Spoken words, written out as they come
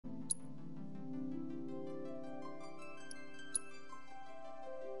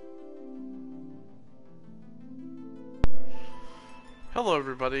Hello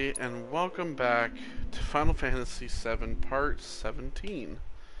everybody, and welcome back to Final Fantasy VII Part 17.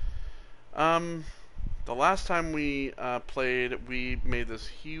 The last time we played, we made this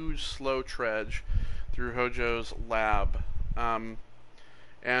huge slow trudge through Hojo's lab.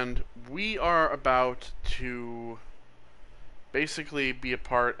 And we are about to basically be a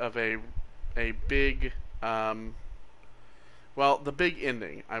part of a big, well, the big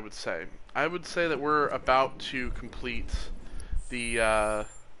ending, I would say. I would say that we're about to complete the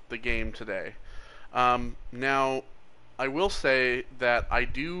game today. Now, I will say that I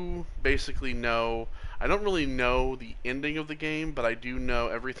do basically know. I don't really know the ending of the game, but I do know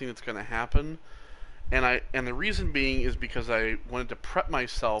everything that's going to happen. And the reason being is because I wanted to prep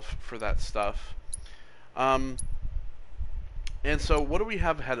myself for that stuff. And so, what do we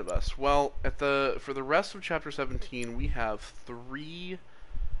have ahead of us? Well, for the rest of Chapter 17, we have 3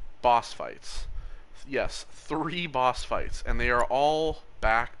 boss fights. Yes, 3 boss fights, and they are all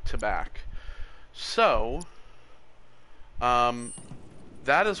back to back. So,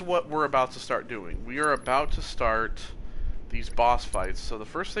 that is what we're about to start doing. We are about to start these boss fights. So the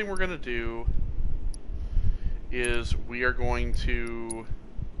first thing we're going to do is we are going to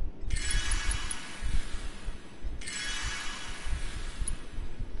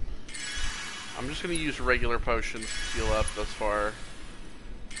I'm just going to use regular potions to heal up thus far.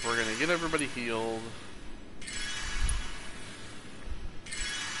 We're going to get everybody healed.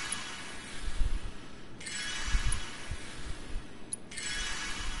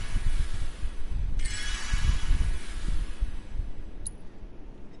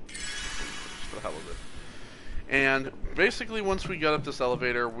 Just for the hell of it. And basically once we get up this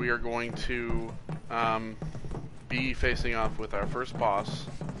elevator, we are going to be facing off with our first boss.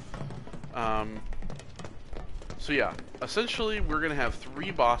 So yeah, essentially we're going to have 3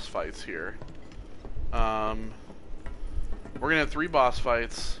 boss fights here. We're going to have 3 boss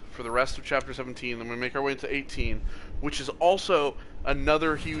fights for the rest of Chapter 17, then we make our way into 18, which is also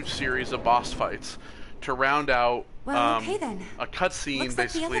another huge series of boss fights to round out okay, then. A cutscene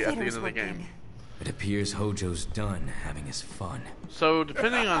basically at the end of the game. It appears Hojo's done having his fun. So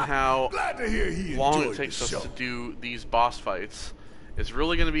depending on how long it takes us show. to do these boss fights, it's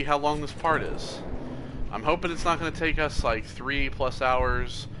really going to be how long this part is. I'm hoping it's not going to take us like 3+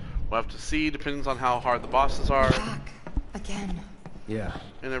 hours. We'll have to see, depends on how hard the bosses are. Back again. Yeah.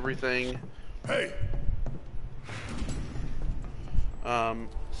 And everything. Hey,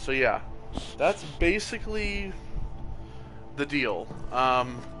 So yeah, that's basically the deal.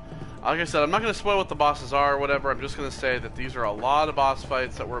 Like I said, I'm not going to spoil what the bosses are or whatever. I'm just going to say that these are a lot of boss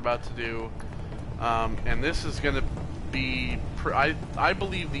fights that we're about to do. And this is going to be, I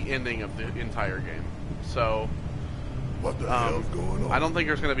believe, the ending of the entire game. So, what the hell's going on? I don't think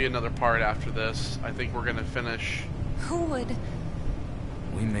there's going to be another part after this. I think we're going to finish. Who would?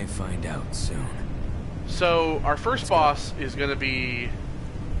 We may find out soon. So, our first boss is going to be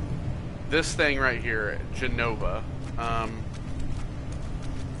this thing right here, Genova.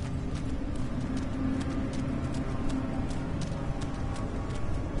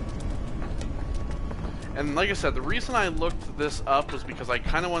 And like I said, the reason I looked this up was because I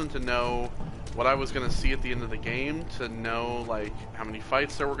kind of wanted to know what I was going to see at the end of the game, to know like how many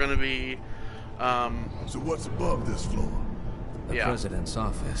fights there were going to be. So what's above this floor? The president's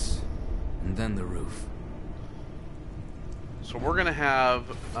office, and then the roof. So we're going to have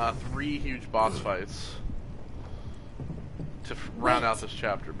 3 huge boss fights to round out this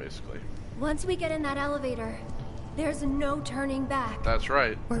chapter, basically. Once we get in that elevator, there's no turning back. That's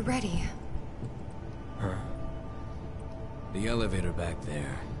right. We're ready. The elevator back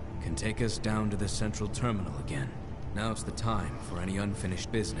there can take us down to the central terminal again. Now's the time for any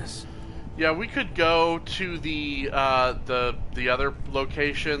unfinished business. Yeah, we could go to the other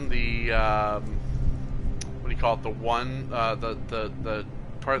location, the what do you call it? The one, the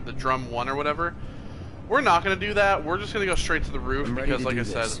part of the drum 1 or whatever. We're not going to do that. We're just going to go straight to the roof because, like I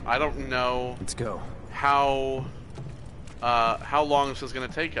said, I don't know. Let's go. How long this is going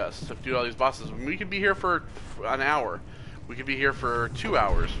to take us to do all these bosses. We could be here for an hour. We could be here for 2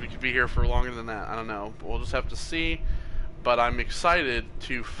 hours. We could be here for longer than that. I don't know. We'll just have to see. But I'm excited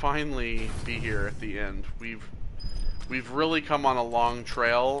to finally be here at the end. We've really come on a long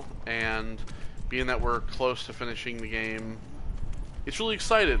trail, and being that we're close to finishing the game, it's really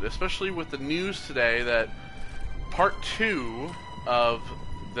excited, especially with the news today that part 2 of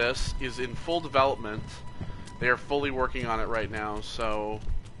this is in full development. They are fully working on it right now, so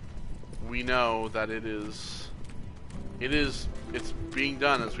we know that it's being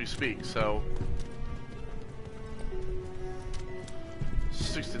done as we speak. So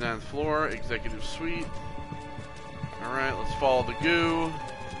 69th floor, executive suite. Alright, let's follow the goo.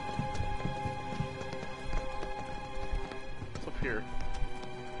 What's up here?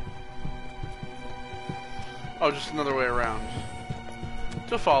 Oh, just another way around.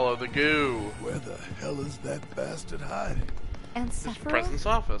 To follow the goo. Where the hell is that bastard hiding? And It's Sephiroth? President's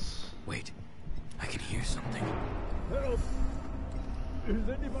office. Wait, I can hear something. Help! Is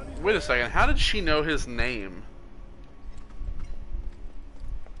anybody? Wait a second, how did she know his name?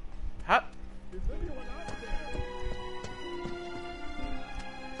 How? Is anyone out there?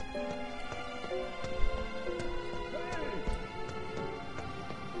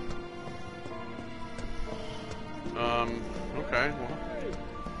 Okay, well.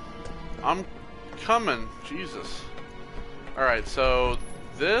 I'm coming. Jesus. Alright, so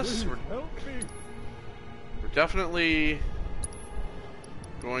this, Please help me! we're definitely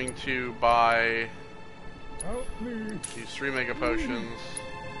going to buy Help me! these 3 mega potions.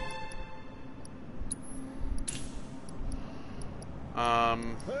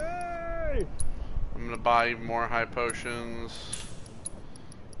 Hey! I'm gonna buy even more high potions.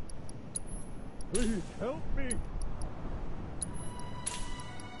 Please help me!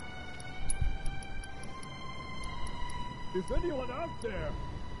 Is anyone out there?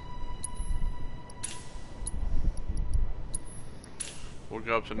 We'll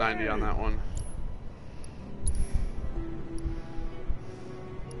go up to 90 on that one.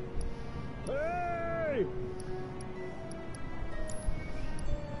 Hey!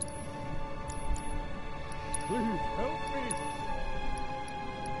 Please help me!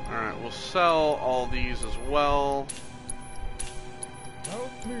 Alright, we'll sell all these as well.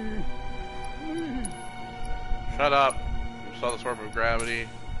 Help me! Please! Shut up. We saw the Sword of Gravity.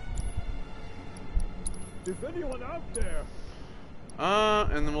 Is anyone out there?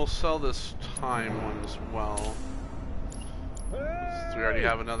 And then we'll sell this time one as well. Since we already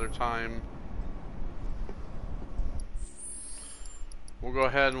have another time. We'll go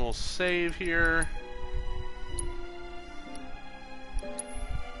ahead and we'll save here.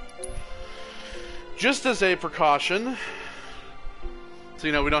 Just as a precaution. So,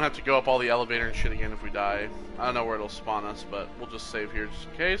 you know, we don't have to go up all the elevator and shit again if we die. I don't know where it'll spawn us, but we'll just save here just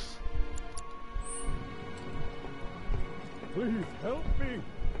in case. Please help me!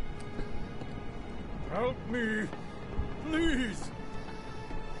 Help me! Please!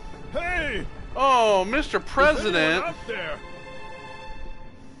 Hey! Oh, Mr. Is anyone President! out there?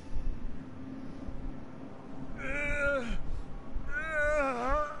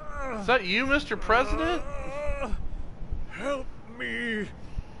 Is that you, Mr. President? Help me!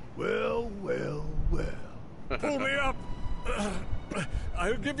 Well, well, well. Pull me up!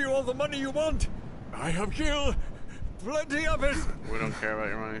 I'll give you all the money you want! I have killed plenty of it! We don't care about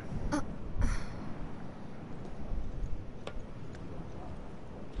your money.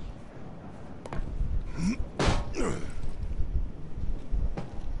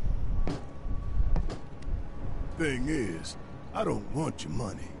 Thing is, I don't want your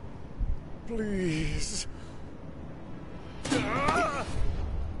money. Please.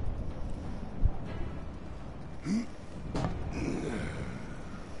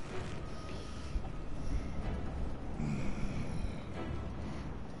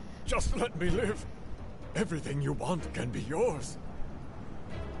 Just let me live. Everything you want can be yours.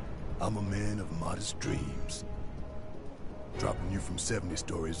 I'm a man of modest dreams. Dropping you from 70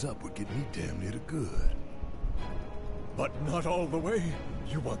 stories up would get me damn near to good. But not all the way.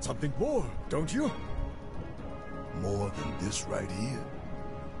 You want something more, don't you? More than this right here?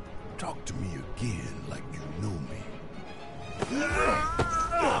 Talk to me again like you know me.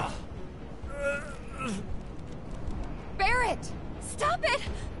 Barrett! Stop it!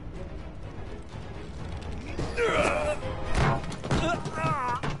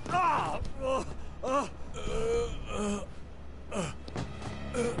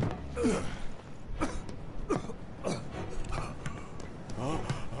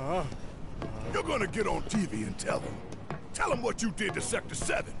 You're gonna get on TV and tell them. Tell them what you did to Sector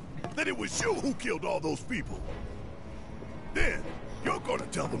 7. That it was you who killed all those people. Then, you're gonna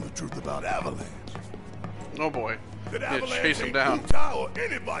tell them the truth about Avalanche. Oh boy. That Yeah, Avalanche chase him ain't down. Utah or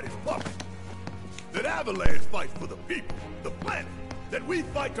anybody's puppet. That Avalanche fights for the people, the planet. That we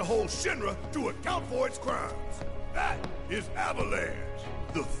fight to hold Shinra to account for its crimes. That is Avalanche.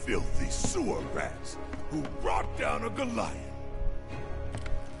 The filthy sewer rats who brought down a Goliath.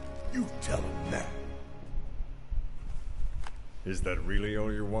 You tell them that. Is that really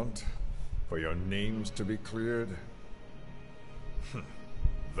all you want? For your names to be cleared?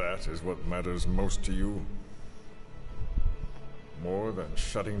 That is what matters most to you? More than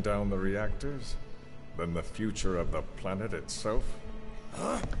shutting down the reactors? Than the future of the planet itself?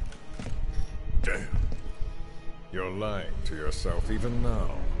 Huh? Damn. You're lying to yourself even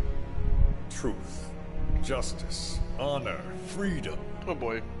now. Truth, justice, honor, freedom. Oh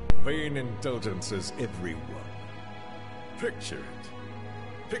boy. Vain indulgences everyone. Picture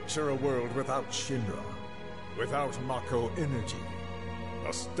it. Picture a world without Shinra, without Mako energy.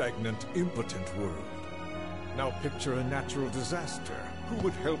 A stagnant, impotent world. Now picture a natural disaster. Who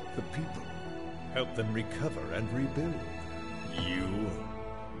would help the people? Help them recover and rebuild? You?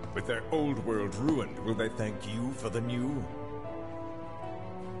 With their old world ruined, will they thank you for the new?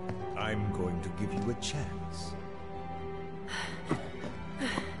 I'm going to give you a chance.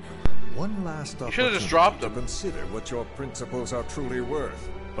 One last You should have opportunity just dropped to him. consider what your principles are truly worth.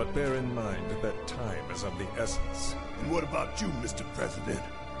 But bear in mind that time is of the essence. And what about you, Mr. President?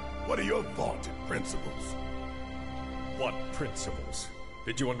 What are your vaunted principles? What principles?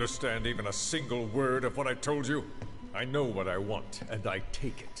 Did you understand even a single word of what I told you? I know what I want, and I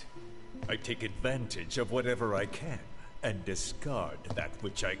take it. I take advantage of whatever I can, and discard that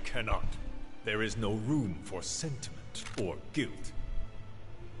which I cannot. There is no room for sentiment or guilt.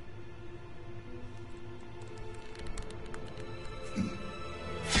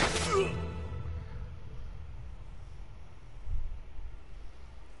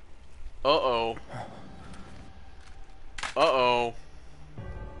 Uh-oh. Uh-oh.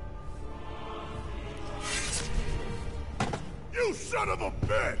 You son of a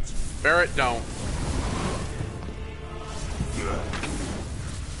bitch! Barrett, don't.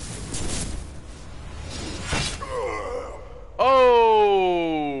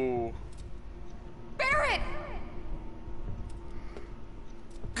 Oh! Barrett!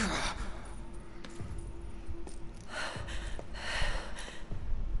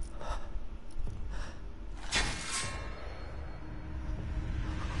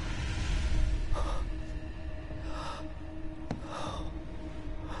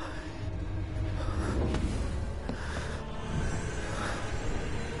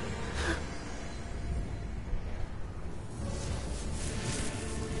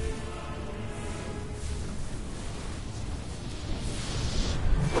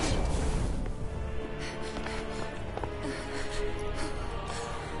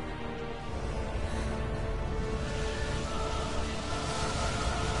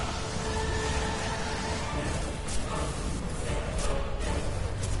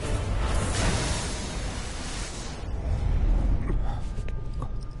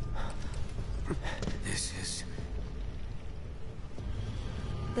 This is...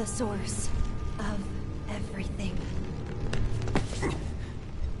 The source of everything.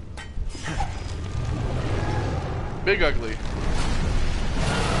 Big Ugly.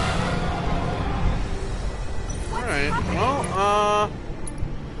 Alright, well,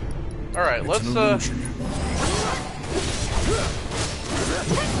 alright, let's, It's an illusion.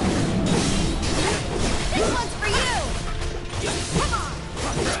 This one's for you! Come on!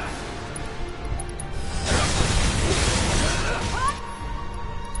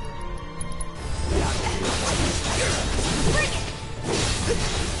 Bring it!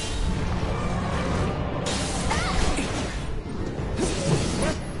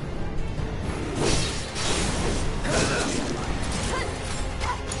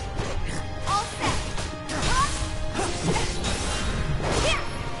 All set. Here!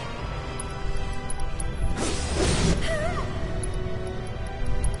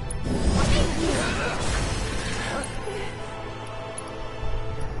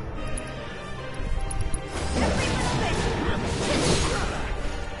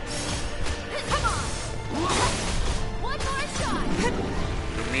 Come on! One more shot!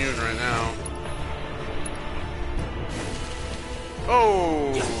 immune right now.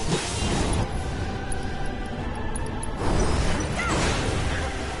 Oh!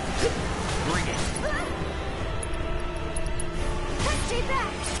 Stay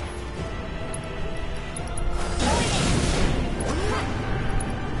back!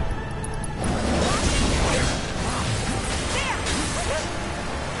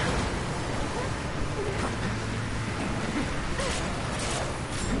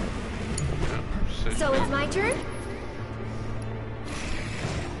 So it's my turn?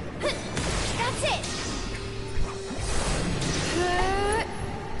 That's it!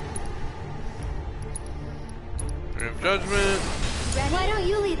 We have Judgment. Ready? Why don't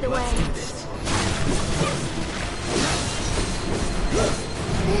you lead the way?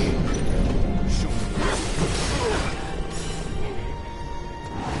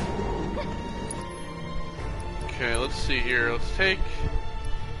 Okay, let's see here. Let's take...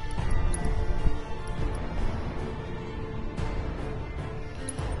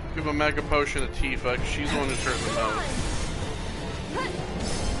 Give a Mega Potion to Tifa, 'cause she's the one who's hurting the most.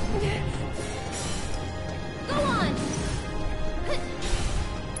 Go on!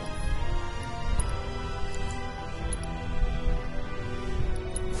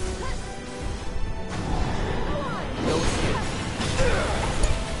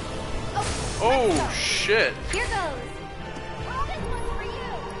 Oh shit! Here goes. Oh, this one's for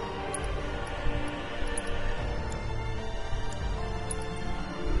you.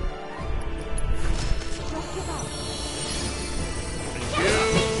 Don't give up. Thank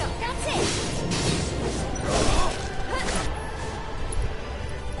you. That's it.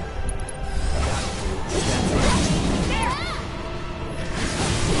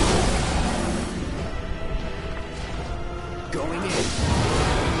 Going in.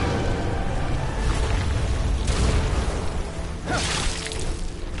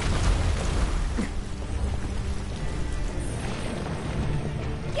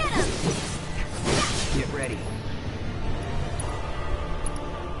 Get him. Get ready.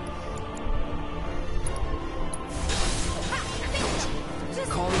 Just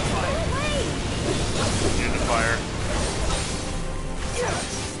Calling go fire. away. Unifier.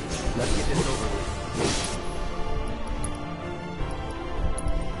 Let's get this over with.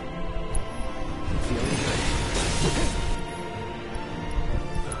 Feeling good.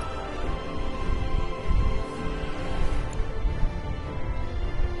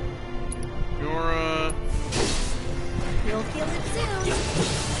 You're You'll feel it soon.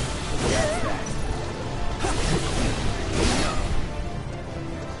 That's that.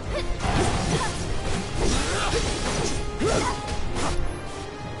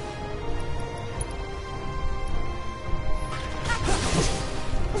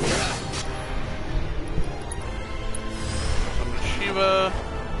 some Shiva.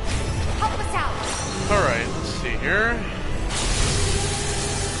 Help us out. Alright, let's see here.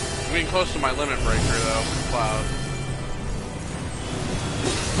 I'm getting close to my limit breaker though, Cloud.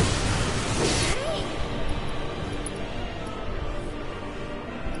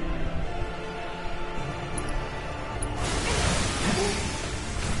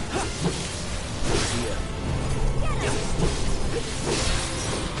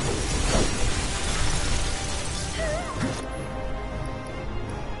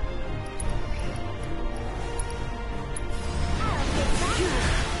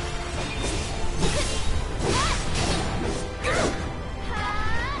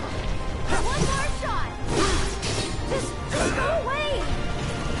 One more shot. Just go away.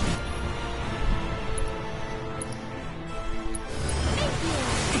 Thank you.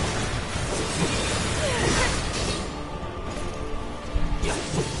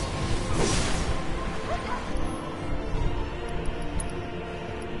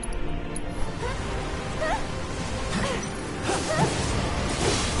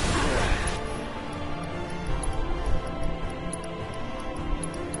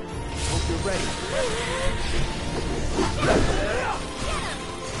 Hope you're ready.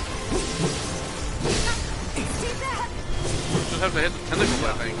 Just have to hit the tentacles,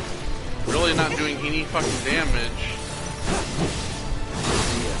 I think. Really not doing any fucking damage.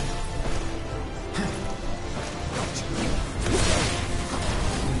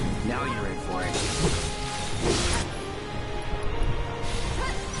 Now you're in for it.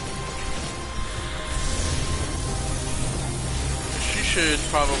 She should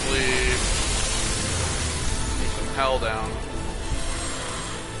probably take some hell down.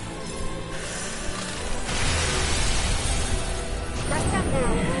 Rest up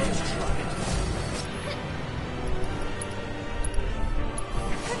now.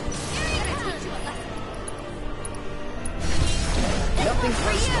 Nothing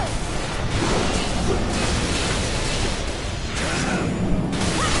personal.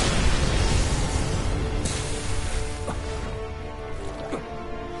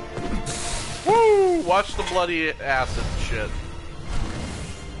 Woo! Watch the bloody acid shit.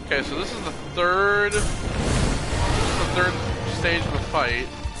 Okay, so this is the third stage of the fight.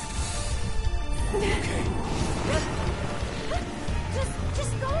 Okay.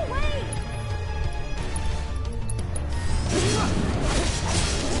 Just go away.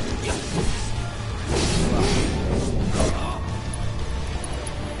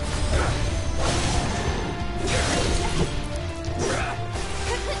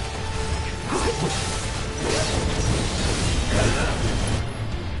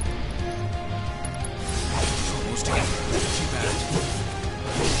 Almost together. Keep at it.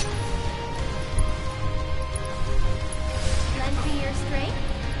 Lend me your strength.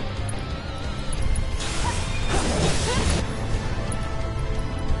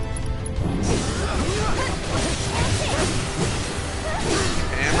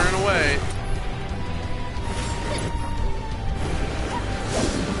 Hammering away.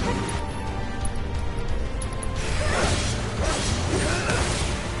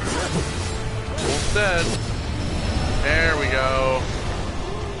 Almost dead. There we go.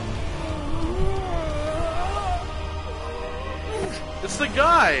 It's the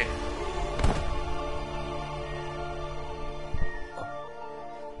guy.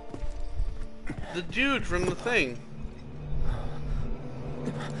 dude from the thing.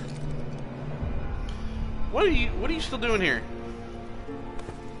 What are you still doing here?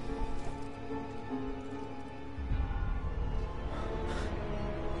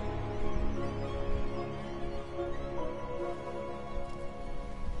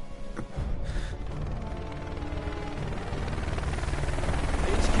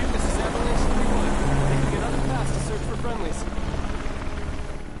 HQ, this is Avalanche 3-1. Making another pass to search for friendlies.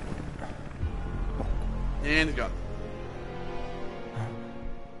 And he's gone.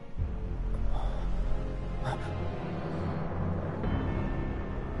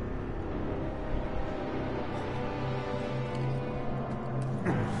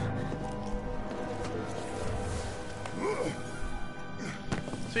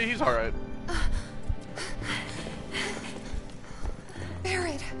 See, he's alright.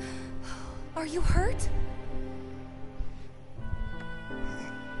 Barrett, are you hurt?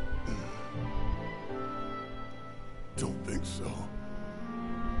 Don't think so.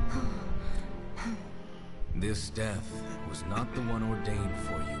 This death was not the one ordained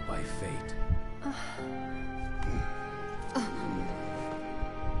for you by fate.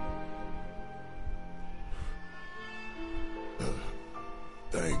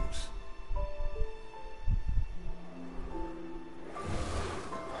 Thanks.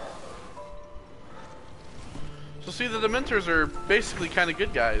 So see, the Dementors are basically kind of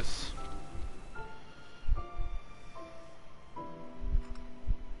good guys.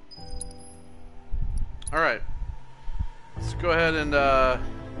 Alright. Let's go ahead and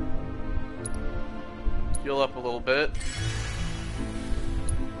heal up a little bit.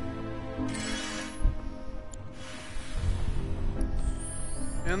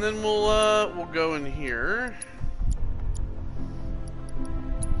 And then we'll go in here.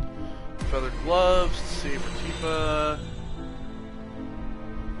 Feathered gloves, save for Tifa.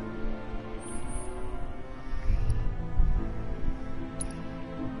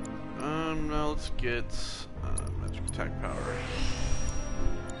 Now let's get magic attack power.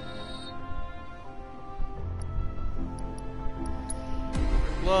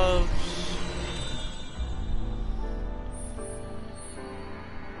 Gloves.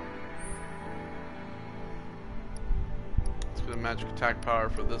 Let's get a magic attack power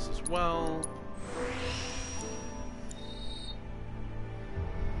for this as well.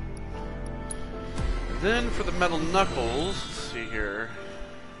 Then for the metal knuckles, let's see here.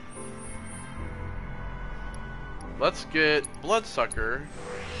 Let's get Bloodsucker,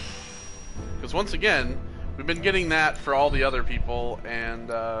 because once again, we've been getting that for all the other people, and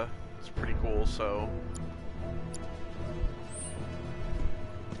it's pretty cool, so.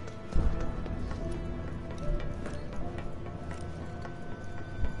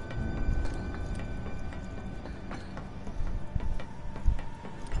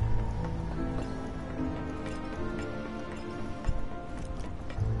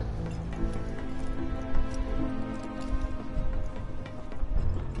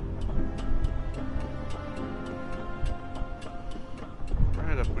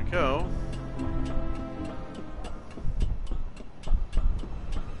 Go.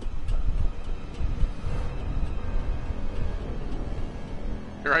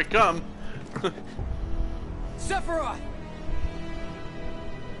 Here I come. Sephiroth!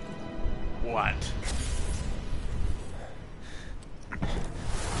 What?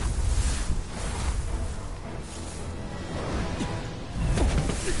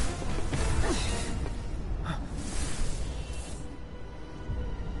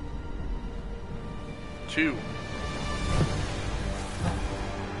 Two.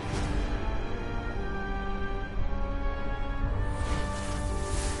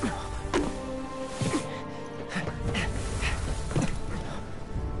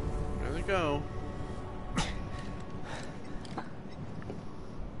 There they go.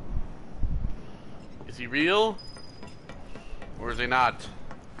 Is he real? Or is he not?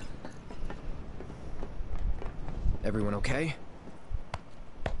 Everyone okay?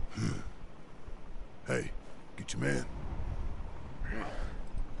 Hey, get your man.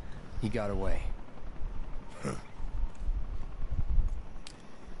 He got away.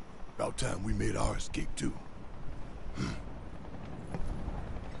 About time we made our escape too.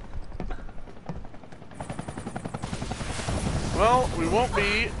 Well, we won't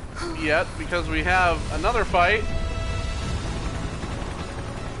be yet because we have another fight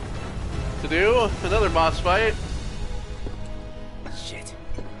to do, another boss fight. Shit.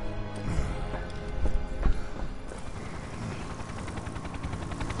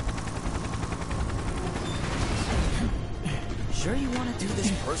 Sure you want to do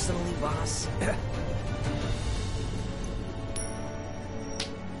this personally, boss?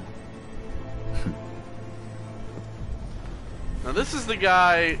 Now this is the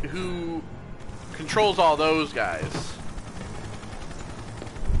guy who controls all those guys.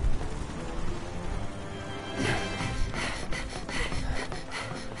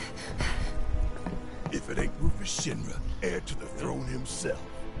 If it ain't Rufus Shinra, heir to the throne himself.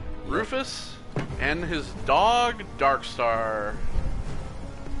 Rufus and his dog Darkstar.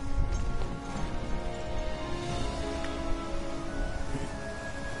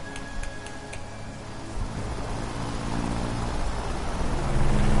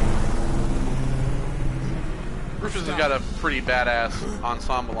 Rufus has got a pretty badass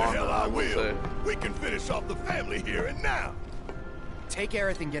ensemble on Hell, him, I I would will. say. We can finish off the family here and now. Take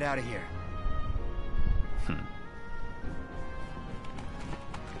Aerith and get out of here.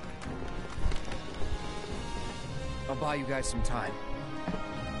 I'll buy you guys some time.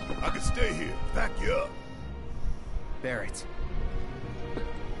 I can stay here, back you up. Barrett.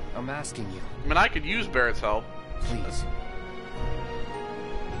 I'm asking you, I mean, I could use Barrett's help. please.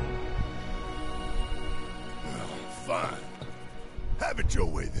 Well, fine. Have it your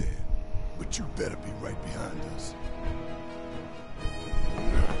way then. But you better be right behind us.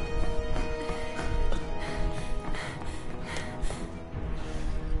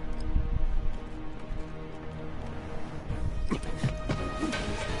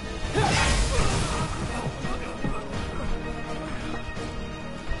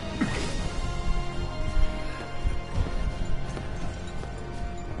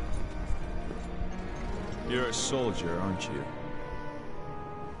 You're a soldier, aren't you?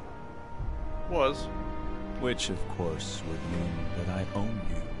 Was. Which, of course, would mean that I own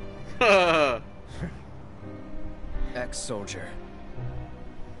you. Ex-soldier.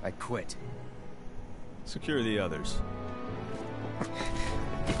 I quit. Secure the others.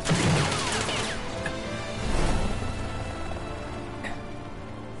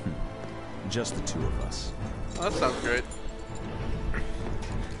 Just the two of us. Oh, that sounds great.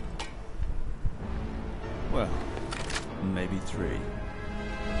 Well, maybe three.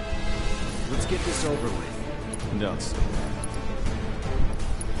 Let's get this over with. Don't say that.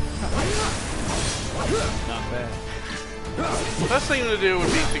 Not bad. Best thing to do would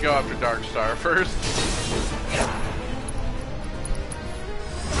be to go after Darkstar first.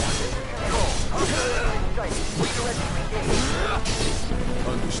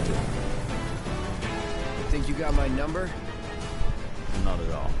 Understood. Think you got my number? Not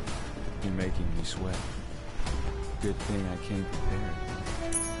at all. You're making me sweat. Good thing I came prepared.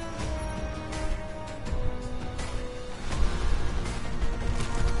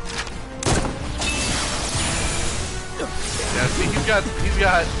 Yeah, see, he's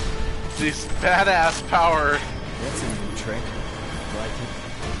got this badass power. That's a new trick. Like it?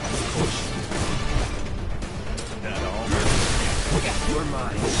 Of course. Not all. You're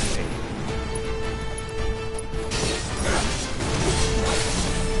mine.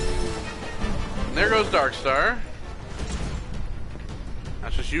 And there goes Darkstar.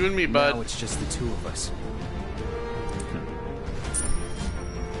 That's just you and me, bud. Now it's just the two of us.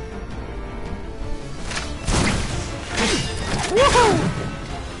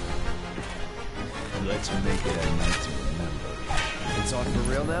 Let's make it a night to remember. It's on for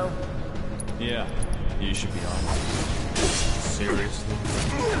real now? Yeah, you should be on. Seriously?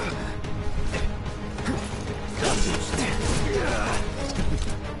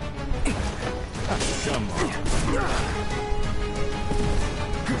 Come on.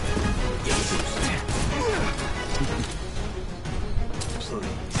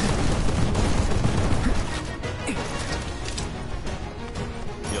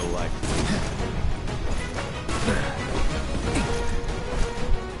 You'll like it.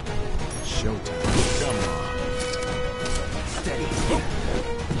 Showtime. Come on. Steady.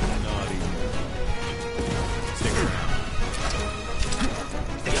 Naughty. Stick around.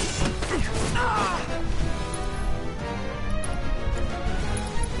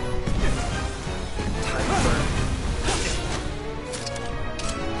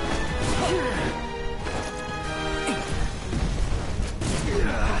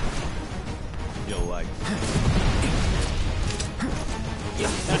 You'll like it.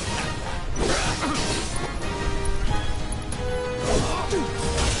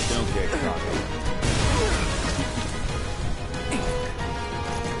 Don't get cocky.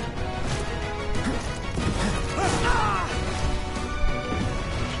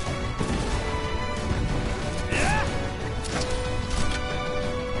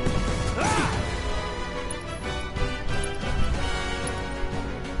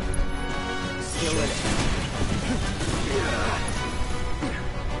 Still in it.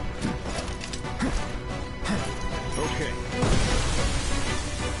 Okay.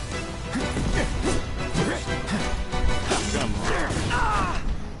 Come on.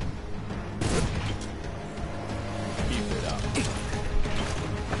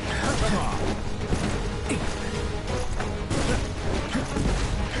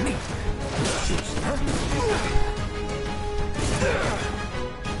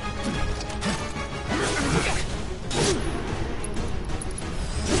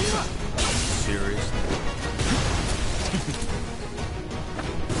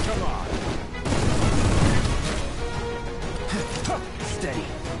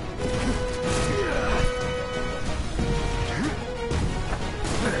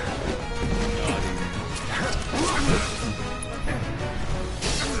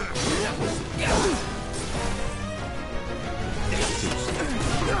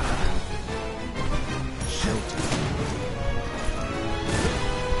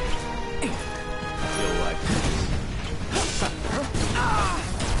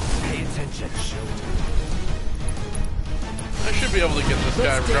 I should be able to get this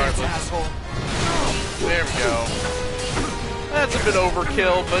guy regardless. There we go. That's a bit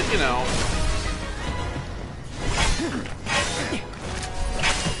overkill, but you know.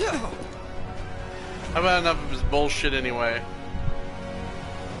 I've had enough of his bullshit anyway.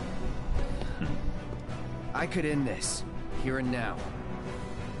 I could end this, here and now.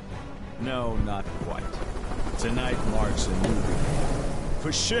 No, not quite. Tonight marks a new beginning. For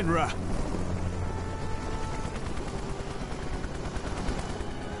Shinra!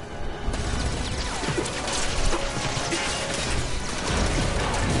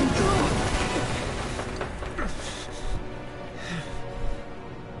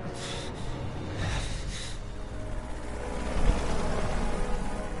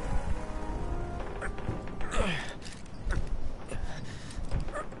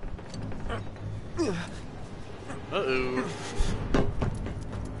 Uh-oh.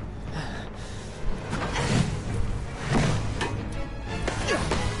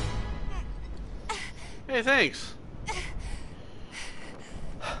 Hey, thanks.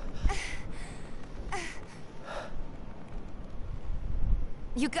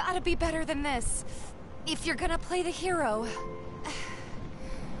 You gotta be better than this. If you're gonna play the hero.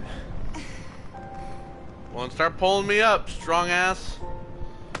 Well, then start pulling me up, strong ass.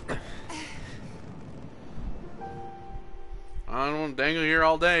 I don't want to dangle here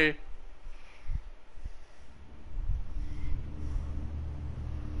all day.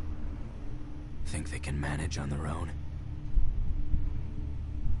 Think they can manage on their own?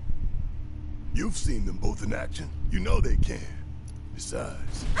 You've seen them both in action. You know they can.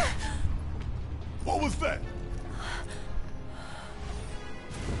 Besides... What was that?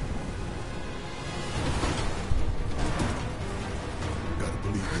 Gotta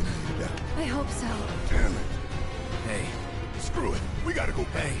believe they made that. I hope so. Damn it. Hey, Screw it. We gotta go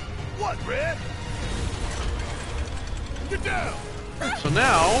back. What, Red? Get down! So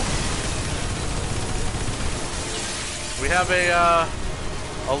now we have a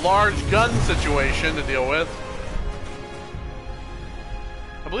large gun situation to deal with.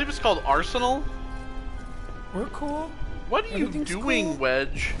 I believe it's called Arsenal. We're cool. What are you Everything's doing, cool.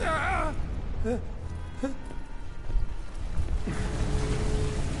 Wedge?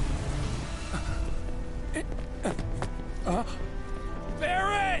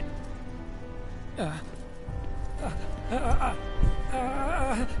 Barrett!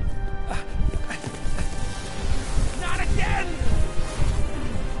 Not again!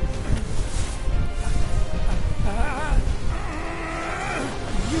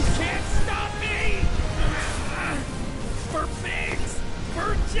 You can't stop me! For Biggs! For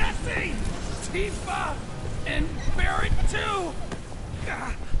Jesse! Tifa! And Barrett too!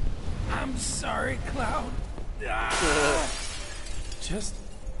 I'm sorry, Cloud. Just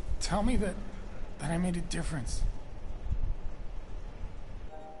tell me that I made a difference.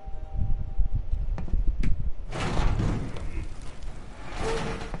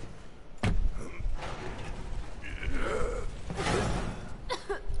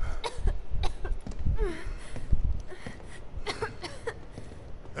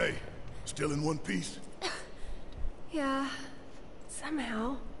 Hey, still in one piece? Yeah,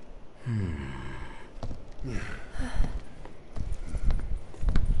 somehow.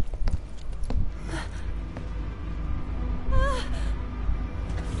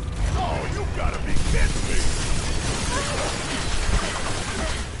 Oh, you gotta be kidding me!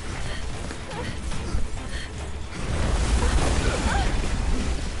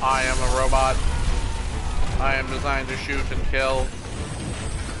 I am a robot. I am designed to shoot and kill.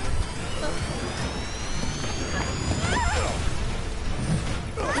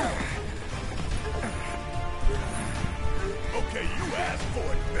 Okay, you asked for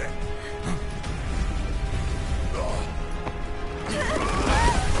it, man.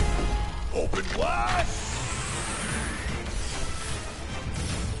 Open wide!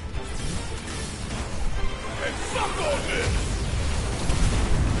 And suck on this!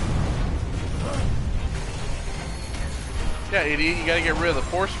 Yeah, idiot, you gotta get rid of the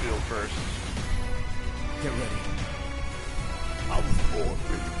force field first. get ready. I was born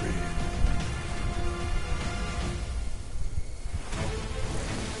pretty red.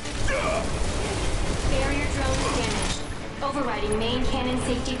 Barrier drone damaged. Overriding main cannon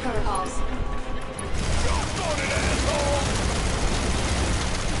safety protocols. Jump on it, asshole!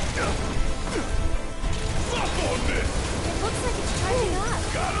 Suck on this! It looks like it's charging up.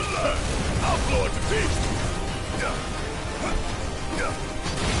 Gotta learn! I'll blow it to pieces!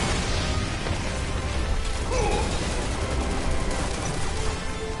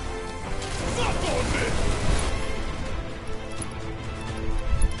 Suck on this!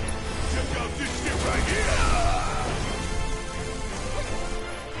 Check out this shit right here!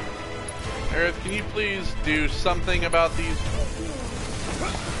 Aerith, can you please do something about these?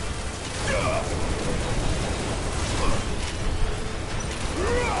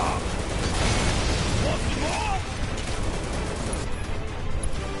 Want some more?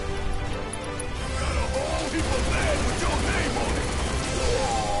 Got a whole heap of land with your name on it!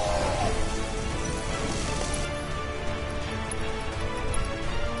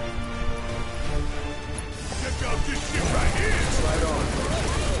 Check out this shit right here! Right on.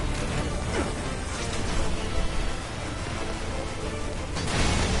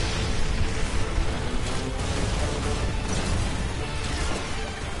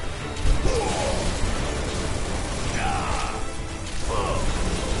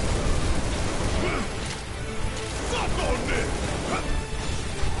 Suck on this!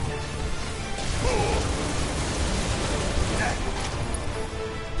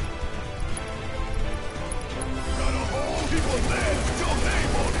 Got a whole heap of land with your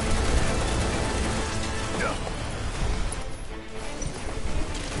name on it!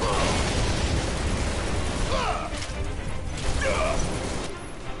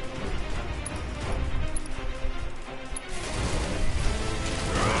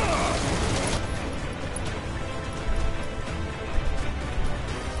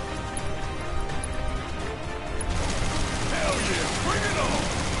 Hell yeah, bring it on!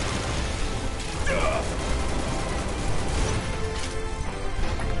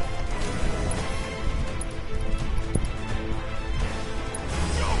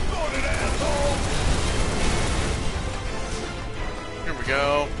 Jump on it, asshole! Here we go.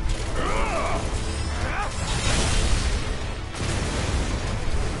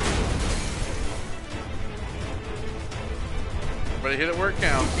 Everybody hit it where it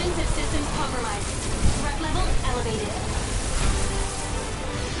counts. Defensive systems compromised. Threat level elevated.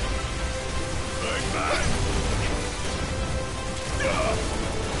 Bang, bang!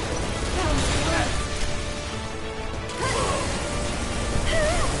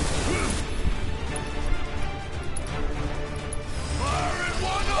 Fire in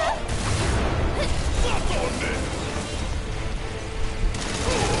one up! Suck on this!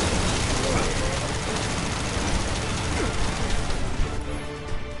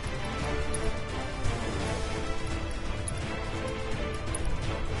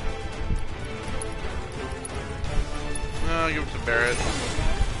 No, give it to Barrett.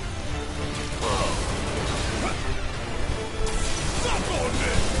 Suck on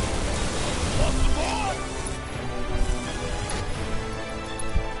this! Want some more?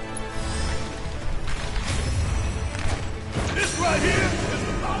 This right here is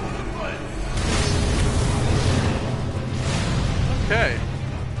the power of the flame! Okay.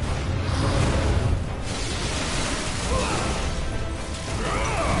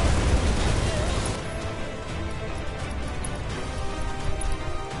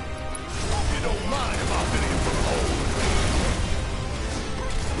 You don't mind if I'm hitting you from home.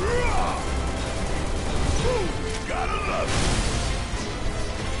 Gotta love it.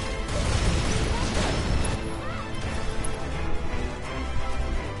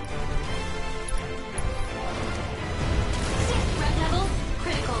 Threat level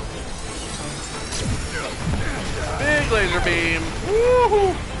critical. Big laser beam.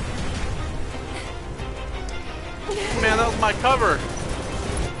 Woohoo! Man, that was my cover.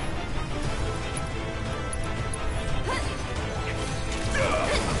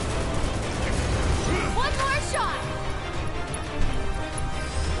 One more shot.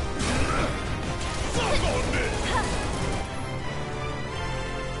 Suck on this!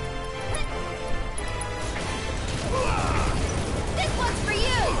 This one's for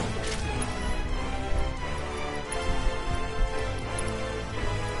you.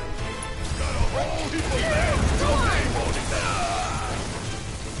 Got a whole heap of land with your name on it.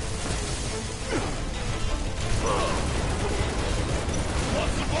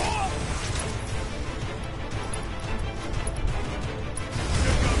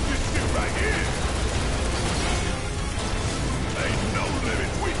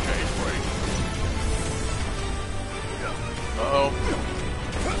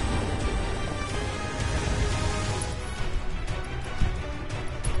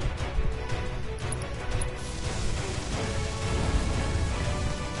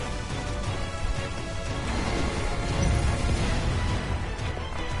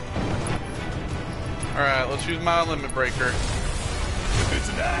 Alright, let's use my limit breaker. If it's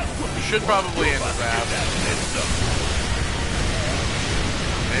an ass, We should probably end his ass.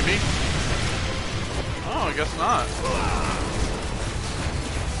 Maybe? Oh, I guess not.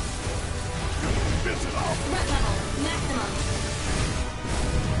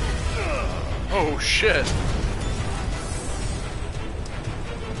 Oh, shit.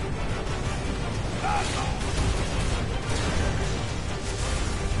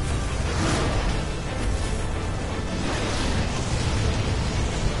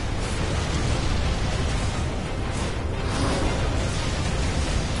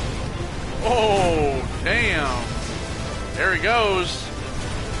 Oh, damn. There he goes.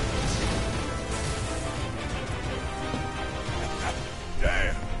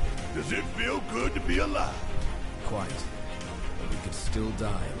 Damn. Does it feel good to be alive? Quite. But we could still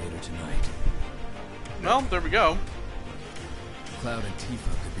die later tonight. Well, there we go. Cloud and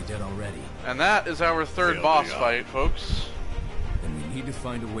Tifa could be dead already. And that is our third There boss they are. fight, folks. Then we need to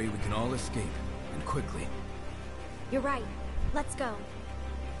find a way we can all escape, and quickly. You're right. Let's go.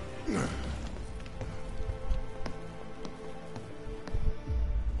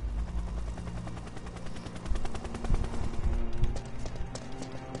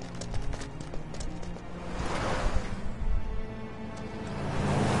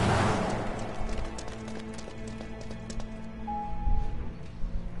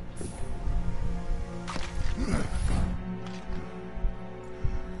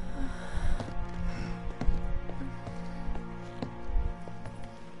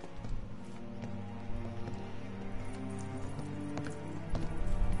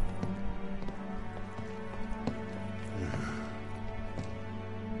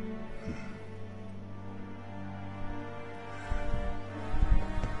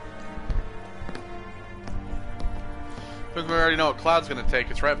 Because we already know what Cloud's gonna take,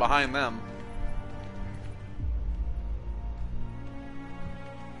 it's right behind them.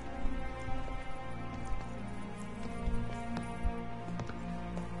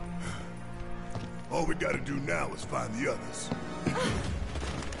 All we gotta do now is find the others.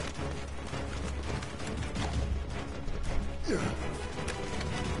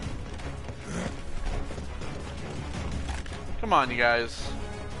 Come on, you guys.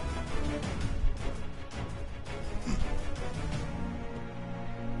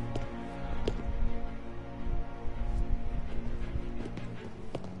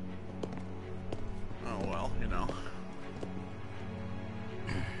 Oh well, you know.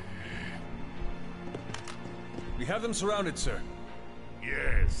 We have them surrounded, sir.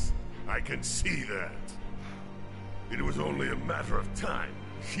 Yes, I can see that. It was only a matter of time.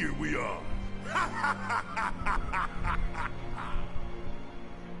 Here we are.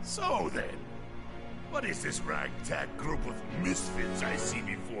 So then, what is this ragtag group of misfits I see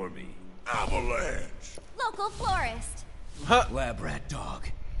before me? Avalanche! Local florist. Lab rat dog.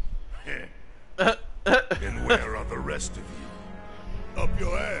 And where are the rest of you? Up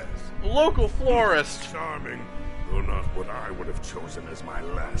your ass. Local florist. Charming, though not what I would have chosen as my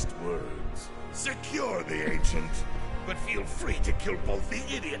last words. Secure the ancient, but feel free to kill both the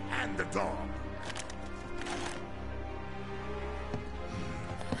idiot and the dog.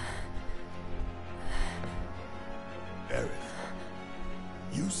 Aerith,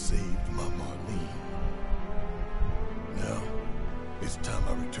 you saved my Marlene. Now, it's time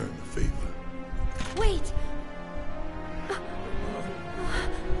I return the favor. Wait!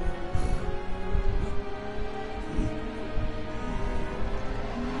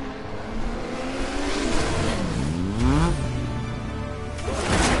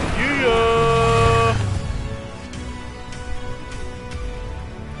 Yeah.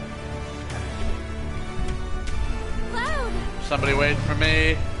 Cloud! Somebody wait for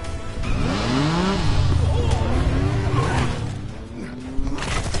me.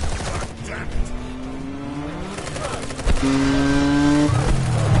 Damn it!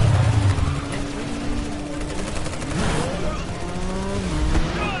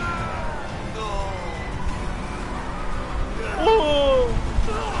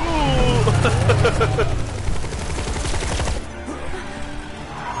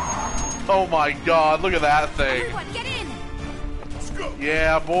 Oh my god, look at that thing. Everyone, get in! Let's go!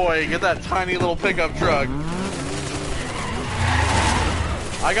 Yeah, boy, get that tiny little pickup truck.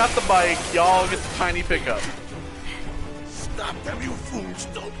 I got the bike, y'all get the tiny pickup. Stop them, you fools!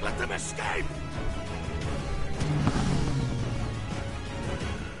 Don't let them escape!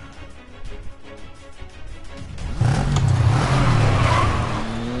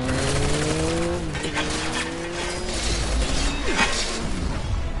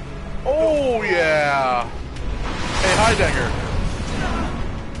 Oh yeah! Hey, Heidegger.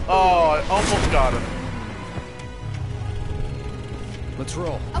 Oh, I almost got him. Let's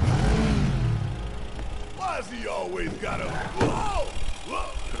roll. Why's he always gotta... Whoa! Whoa!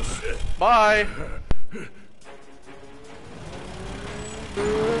 Shit! Bye.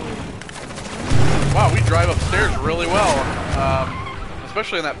 Wow, we drive upstairs really well,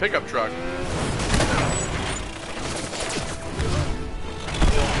 especially in that pickup truck.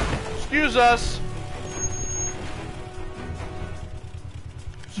 Excuse us,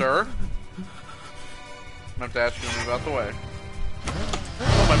 sir. I'm gonna have to ask you to move out the way.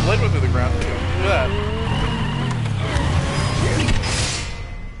 Oh, my blade went through the ground too. Look at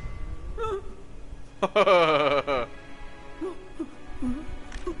that.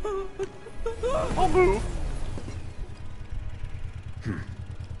 I'll move.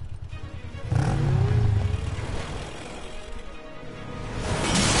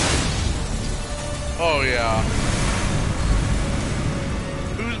 Oh yeah.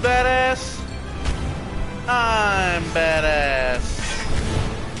 Who's badass? I'm badass.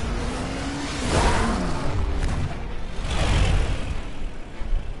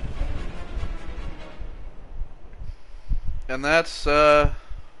 And that's oh.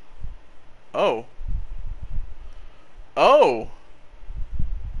 Oh.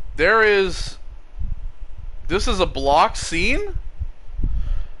 There is... This is a block scene?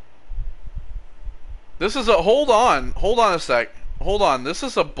 This is a... Hold on a sec. Hold on. This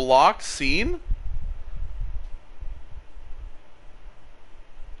is a block scene?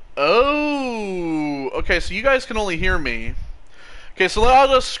 Oh. Okay, so you guys can only hear me. Okay, so I'll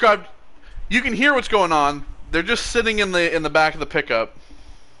just describe... You can hear what's going on. They're just sitting in the back of the pickup.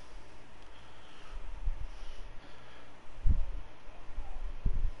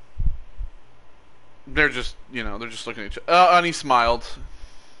 They're just, you know, they're just looking at each other. And he smiled.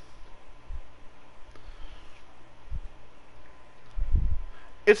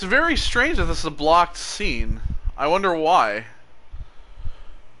 It's very strange that this is a blocked scene. I wonder why.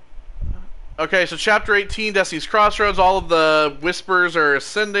 Okay, so Chapter 18, Destiny's Crossroads. All of the whispers are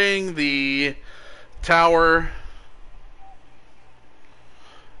ascending. The tower.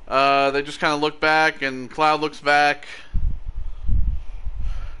 They just kind of look back, and Cloud looks back.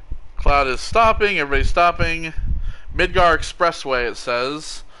 Cloud is stopping. Everybody's stopping. Midgar Expressway, it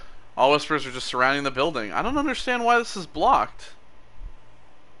says. All whispers are just surrounding the building. I don't understand why this is blocked.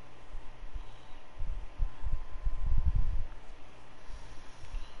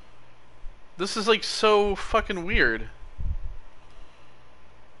 This is like so fucking weird.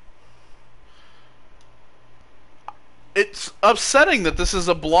 It's upsetting that this is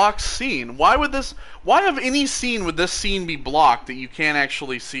a blocked scene. Why of any scene would this scene be blocked that you can't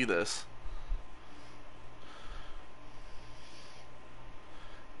actually see this?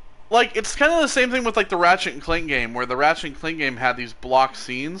 Like, it's kind of the same thing with like the Ratchet and Clank game, where the Ratchet and Clank game had these blocked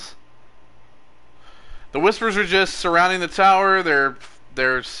scenes. The whispers are just surrounding the tower,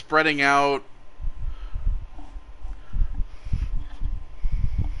 they're spreading out.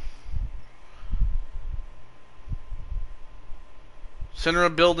 Cinema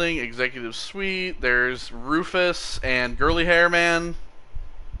Building, Executive Suite. There's Rufus and Girly Hair Man.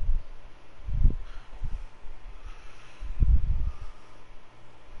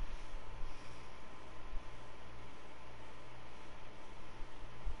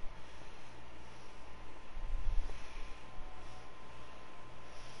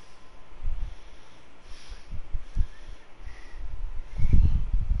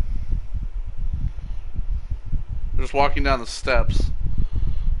 They're just walking down the steps.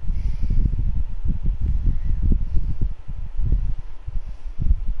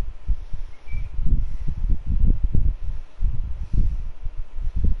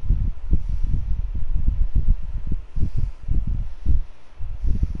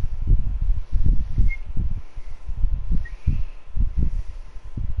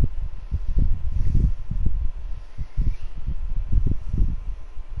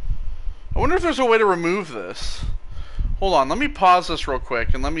 I wonder if there's a way to remove this. Hold on, let me pause this real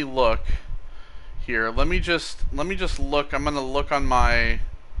quick and let me look here. Let me just look. I'm gonna look on my...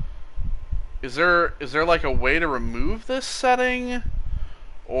 Is there like a way to remove this setting?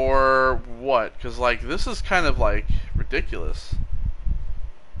 Or what? Because like this is kind of like ridiculous.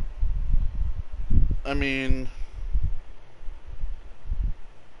 I mean...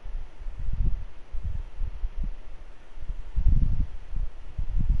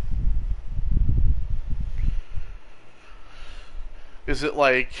 Is it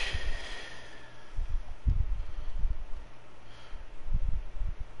like...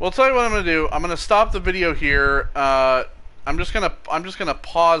 Well, I'll tell you what I'm gonna do. I'm gonna stop the video here. I'm just gonna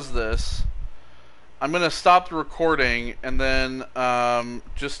pause this. I'm gonna stop the recording and then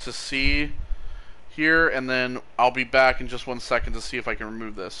just to see here, and then I'll be back in just 1 second to see if I can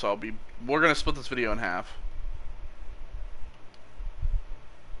remove this. So we're gonna split this video in half.